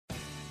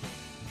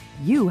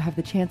you have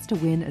the chance to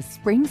win a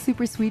spring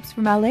super sweeps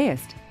from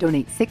LAist.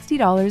 Donate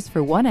 $60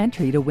 for one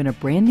entry to win a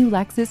brand new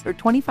Lexus or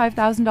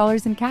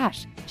 $25,000 in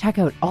cash. Check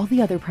out all the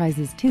other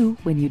prizes too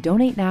when you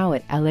donate now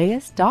at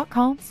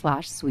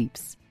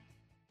laist.com/sweeps.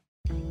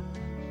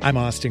 I'm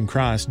Austin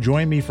Cross.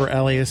 Join me for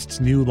LAist's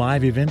new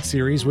live event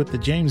series with the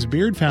James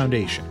Beard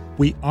Foundation.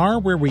 We Are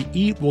Where We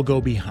Eat will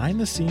go behind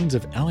the scenes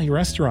of LA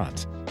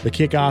restaurants. The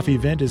kickoff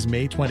event is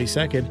May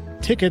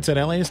 22nd. Tickets at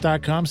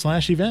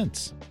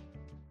laist.com/events.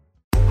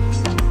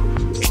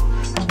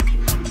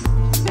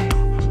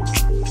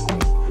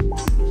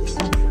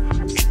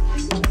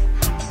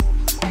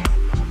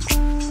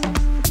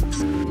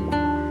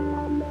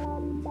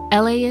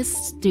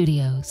 LAist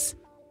Studios.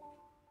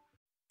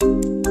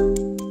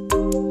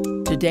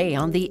 Today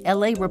on the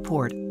LA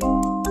Report.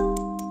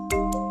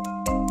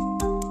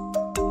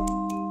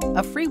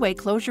 A freeway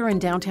closure in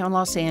downtown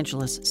Los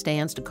Angeles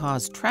stands to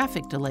cause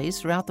traffic delays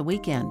throughout the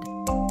weekend.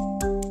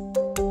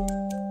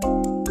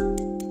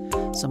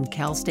 Some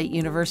Cal State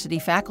University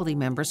faculty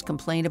members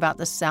complain about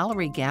the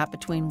salary gap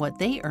between what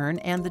they earn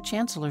and the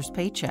chancellor's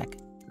paycheck.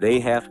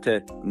 They have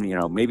to,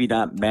 maybe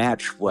not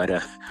match what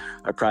a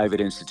private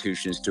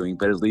institution is doing,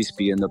 but at least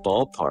be in the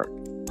ballpark.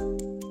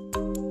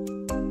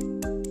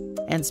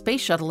 And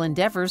Space Shuttle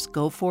Endeavor's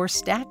Go for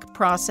Stack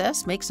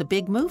process makes a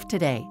big move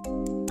today.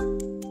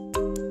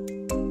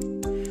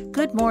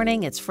 Good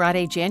morning. It's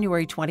Friday,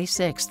 January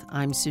 26th.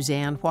 I'm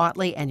Suzanne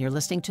Whatley, and you're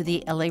listening to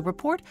the LA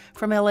Report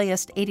from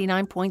LAist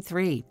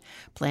 89.3.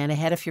 Plan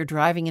ahead if you're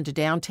driving into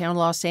downtown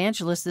Los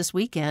Angeles this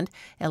weekend.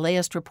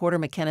 LAist reporter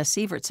McKenna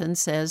Sievertson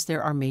says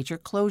there are major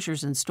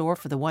closures in store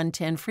for the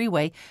 110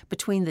 freeway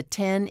between the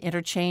 10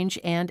 interchange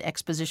and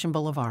Exposition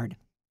Boulevard.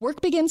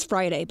 Work begins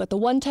Friday, but the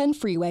 110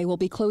 freeway will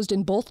be closed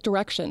in both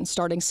directions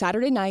starting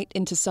Saturday night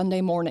into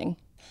Sunday morning.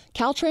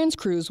 Caltrans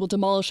crews will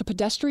demolish a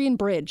pedestrian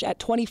bridge at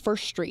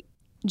 21st Street.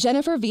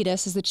 Jennifer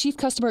Vitas is the Chief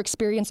Customer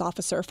Experience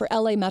Officer for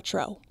LA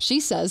Metro. She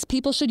says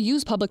people should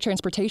use public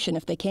transportation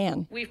if they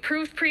can. We've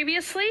proved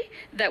previously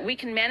that we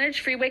can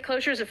manage freeway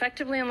closures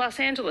effectively in Los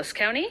Angeles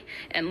County,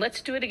 and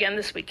let's do it again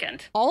this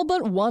weekend. All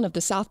but one of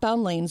the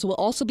southbound lanes will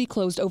also be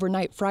closed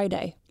overnight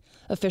Friday.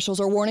 Officials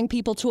are warning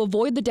people to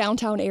avoid the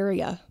downtown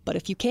area, but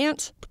if you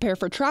can't, prepare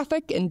for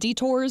traffic and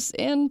detours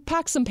and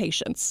pack some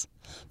patience.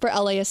 For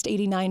LAist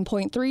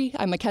 89.3,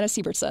 I'm McKenna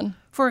Sievertson.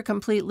 For a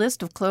complete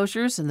list of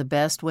closures and the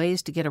best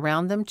ways to get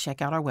around them, check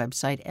out our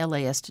website,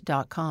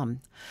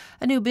 laist.com.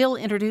 A new bill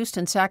introduced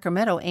in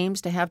Sacramento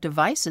aims to have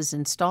devices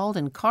installed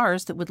in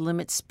cars that would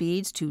limit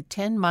speeds to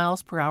 10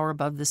 miles per hour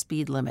above the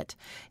speed limit.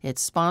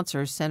 Its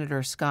sponsor,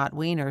 Senator Scott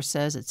Wiener,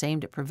 says it's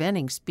aimed at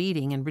preventing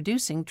speeding and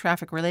reducing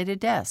traffic-related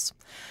deaths.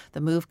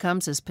 The move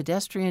comes as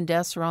pedestrian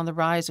deaths are on the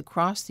rise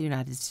across the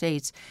United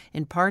States,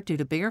 in part due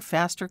to bigger,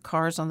 faster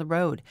cars on the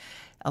road.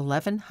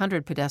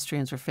 1,100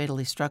 pedestrians were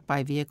fatally struck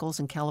by vehicles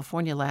in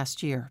California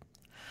last year.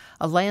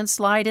 A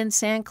landslide in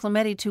San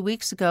Clemente 2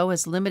 weeks ago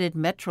has limited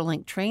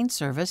Metrolink train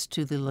service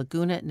to the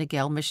Laguna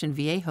Niguel Mission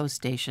Viejo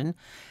station.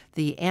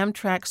 The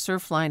Amtrak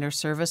Surfliner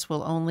service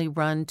will only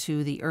run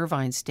to the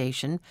Irvine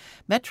station.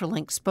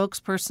 Metrolink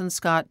spokesperson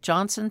Scott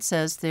Johnson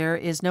says there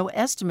is no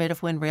estimate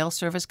of when rail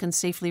service can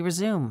safely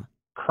resume.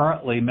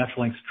 Currently,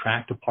 Metrolink's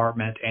track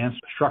department and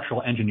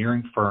structural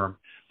engineering firm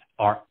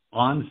are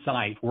on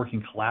site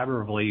working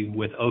collaboratively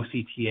with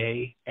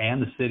OCTA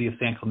and the city of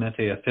San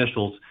Clemente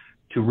officials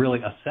to really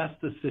assess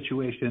the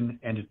situation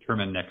and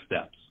determine next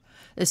steps.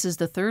 This is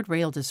the third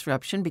rail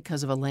disruption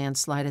because of a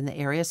landslide in the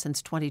area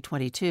since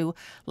 2022.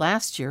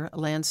 Last year, a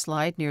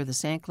landslide near the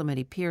San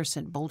Clemente Pier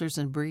sent boulders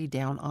and debris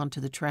down onto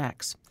the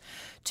tracks.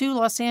 2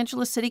 Los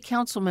Angeles City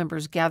Council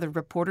members gathered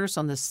reporters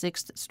on the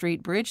 6th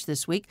Street Bridge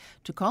this week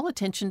to call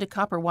attention to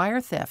copper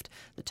wire theft,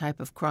 the type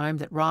of crime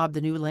that robbed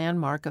the new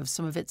landmark of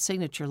some of its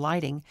signature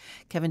lighting.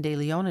 Kevin De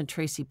Leon and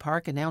Tracy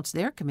Park announced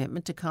their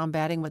commitment to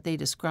combating what they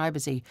describe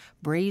as a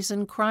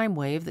brazen crime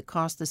wave that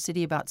cost the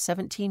city about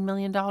 $17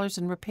 million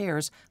in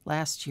repairs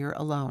last year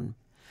alone.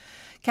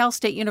 Cal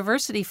State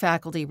University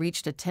faculty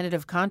reached a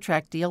tentative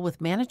contract deal with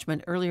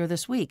management earlier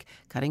this week,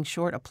 cutting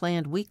short a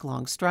planned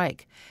week-long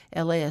strike.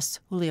 LAist's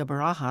Julia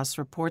Barajas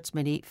reports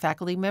many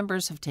faculty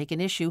members have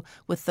taken issue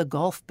with the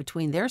gulf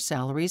between their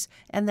salaries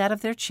and that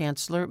of their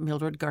chancellor,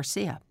 Mildred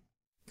Garcia.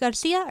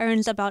 Garcia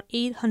earns about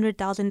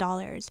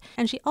 $800,000,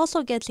 and she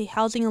also gets a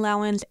housing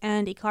allowance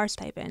and a car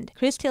stipend.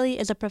 Chris Tilley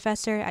is a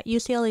professor at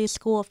UCLA's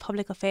School of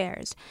Public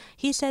Affairs.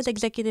 He says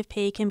executive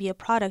pay can be a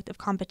product of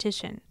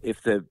competition.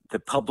 If the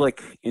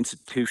public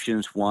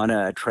institutions want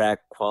to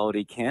attract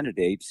quality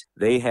candidates,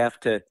 they have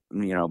to,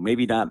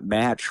 maybe not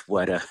match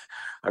what a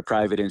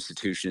private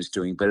institution is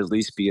doing, but at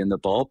least be in the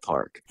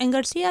ballpark. And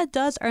Garcia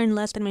does earn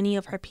less than many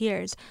of her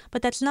peers,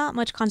 but that's not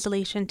much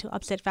consolation to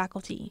upset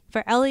faculty.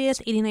 For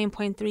LAist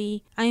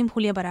 89.3, I'm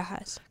Julia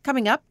Barajas.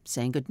 Coming up,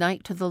 saying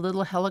goodnight to the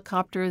little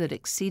helicopter that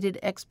exceeded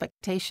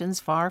expectations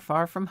far,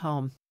 far from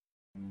home.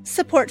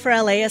 Support for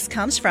LAist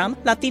comes from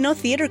Latino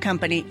Theater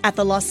Company at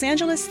the Los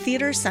Angeles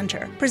Theater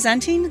Center,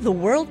 presenting the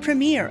world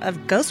premiere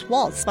of Ghost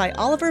Waltz by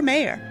Oliver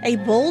Mayer, a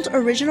bold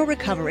original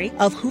recovery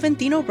of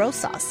Juventino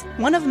Rosas,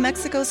 one of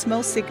Mexico's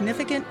most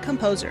significant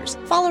composers.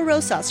 Follow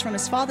Rosas from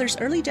his father's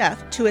early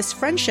death to his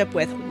friendship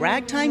with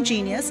ragtime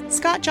genius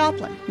Scott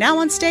Joplin, now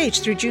on stage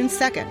through June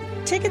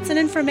 2nd. Tickets and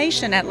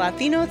information at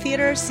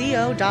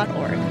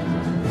latinotheaterco.org.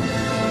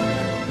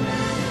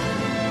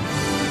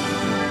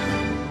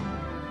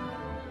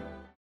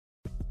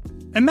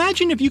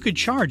 Imagine if you could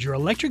charge your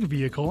electric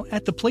vehicle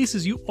at the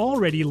places you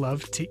already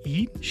love to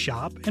eat,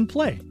 shop, and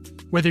play.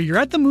 Whether you're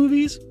at the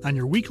movies, on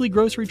your weekly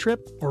grocery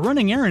trip, or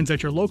running errands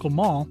at your local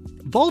mall,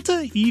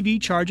 Volta EV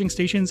charging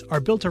stations are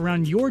built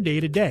around your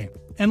day-to-day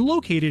and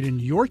located in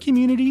your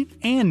community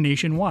and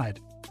nationwide.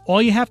 All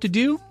you have to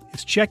do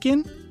is check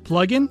in,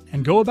 plug in,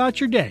 and go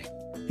about your day.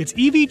 It's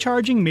EV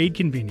charging made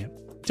convenient.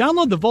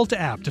 Download the Volta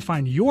app to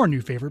find your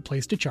new favorite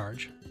place to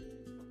charge.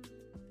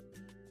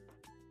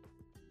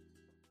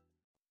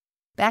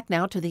 Back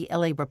now to the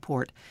LA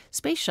Report.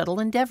 Space Shuttle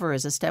Endeavour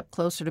is a step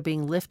closer to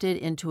being lifted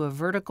into a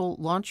vertical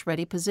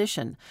launch-ready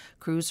position.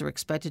 Crews are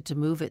expected to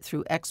move it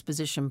through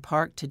Exposition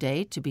Park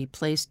today to be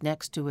placed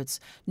next to its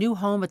new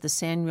home at the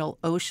Samuel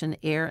Ocean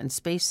Air and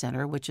Space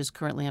Center, which is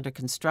currently under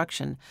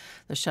construction.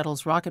 The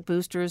shuttle's rocket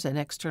boosters and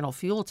external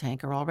fuel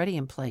tank are already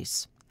in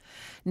place.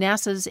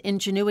 NASA's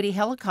Ingenuity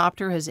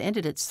helicopter has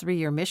ended its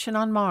 3-year mission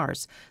on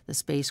Mars. The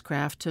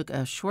spacecraft took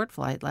a short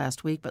flight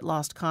last week but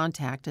lost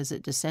contact as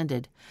it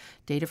descended.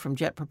 Data from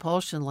Jet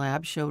Propulsion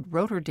Lab showed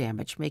rotor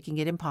damage, making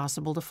it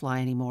impossible to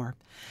fly anymore.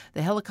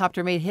 The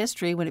helicopter made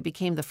history when it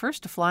became the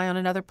first to fly on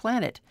another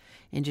planet.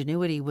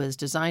 Ingenuity was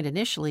designed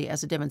initially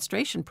as a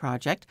demonstration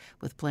project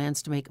with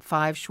plans to make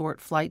 5 short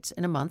flights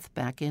in a month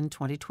back in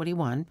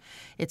 2021.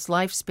 Its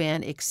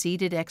lifespan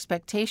exceeded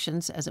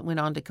expectations as it went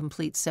on to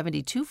complete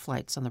 72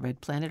 flights on the Red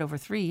Planet over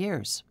 3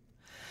 years.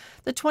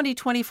 The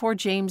 2024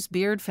 James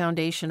Beard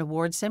Foundation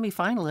Award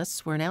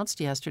semifinalists were announced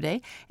yesterday,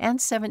 and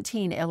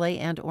 17 LA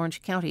and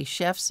Orange County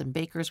chefs and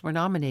bakers were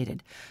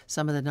nominated.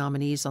 Some of the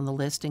nominees on the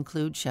list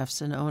include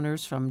chefs and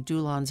owners from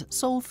Dulon's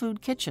Soul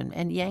Food Kitchen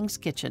and Yang's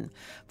Kitchen.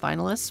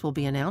 Finalists will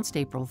be announced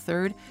April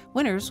 3rd.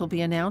 Winners will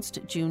be announced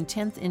June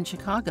 10th in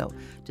Chicago.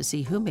 To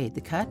see who made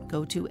the cut,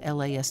 go to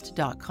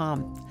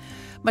laist.com.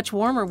 Much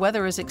warmer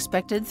weather is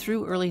expected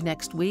through early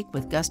next week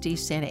with gusty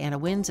Santa Ana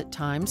winds at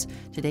times.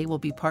 Today will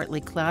be partly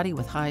cloudy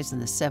with highs in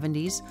the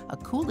 70s. A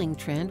cooling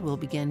trend will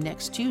begin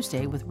next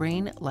Tuesday with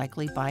rain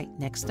likely by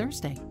next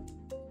Thursday.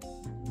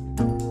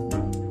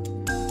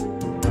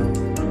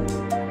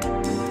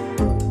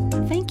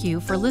 Thank you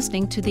for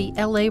listening to the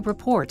LA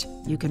Report.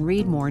 You can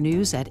read more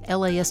news at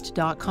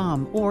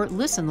laist.com or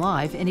listen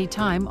live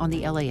anytime on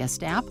the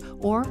LAist app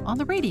or on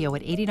the radio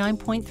at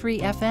 89.3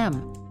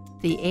 FM.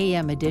 The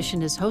AM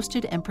edition is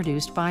hosted and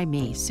produced by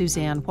me,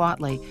 Suzanne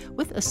Whatley,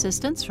 with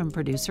assistance from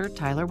producer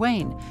Tyler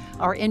Wayne.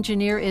 Our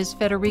engineer is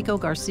Federico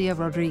Garcia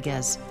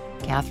Rodriguez.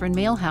 Catherine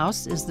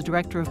Mailhouse is the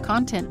Director of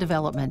Content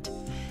Development.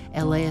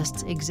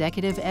 LAist's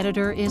executive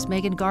editor is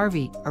Megan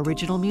Garvey.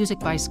 Original music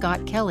by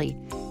Scott Kelly.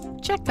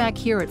 Check back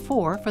here at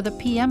 4 for the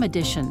PM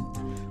edition.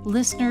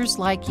 Listeners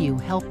like you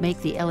help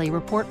make the LA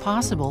Report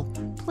possible.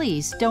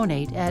 Please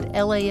donate at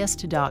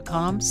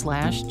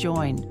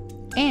laist.com/join.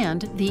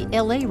 And the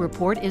LA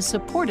Report is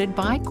supported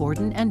by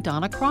Gordon and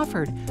Donna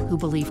Crawford, who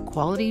believe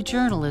quality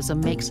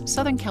journalism makes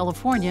Southern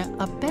California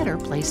a better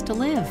place to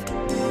live.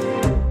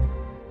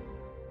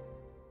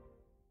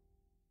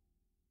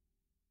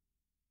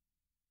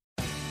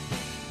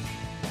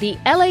 The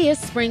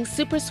LAist Spring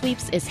Super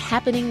Sweeps is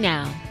happening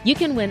now. You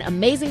can win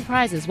amazing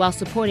prizes while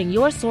supporting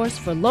your source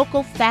for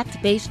local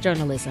fact-based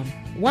journalism.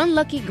 One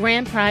lucky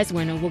grand prize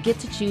winner will get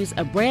to choose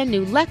a brand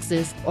new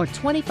Lexus or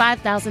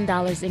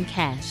 $25,000 in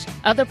cash.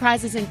 Other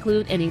prizes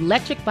include an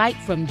electric bike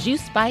from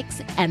Juice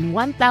Bikes and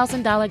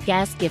 $1,000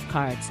 gas gift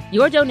cards.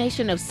 Your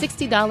donation of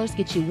 $60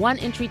 gets you 1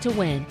 entry to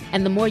win,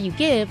 and the more you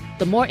give,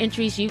 the more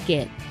entries you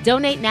get.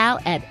 Donate now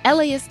at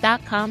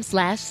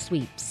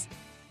laist.com/sweeps.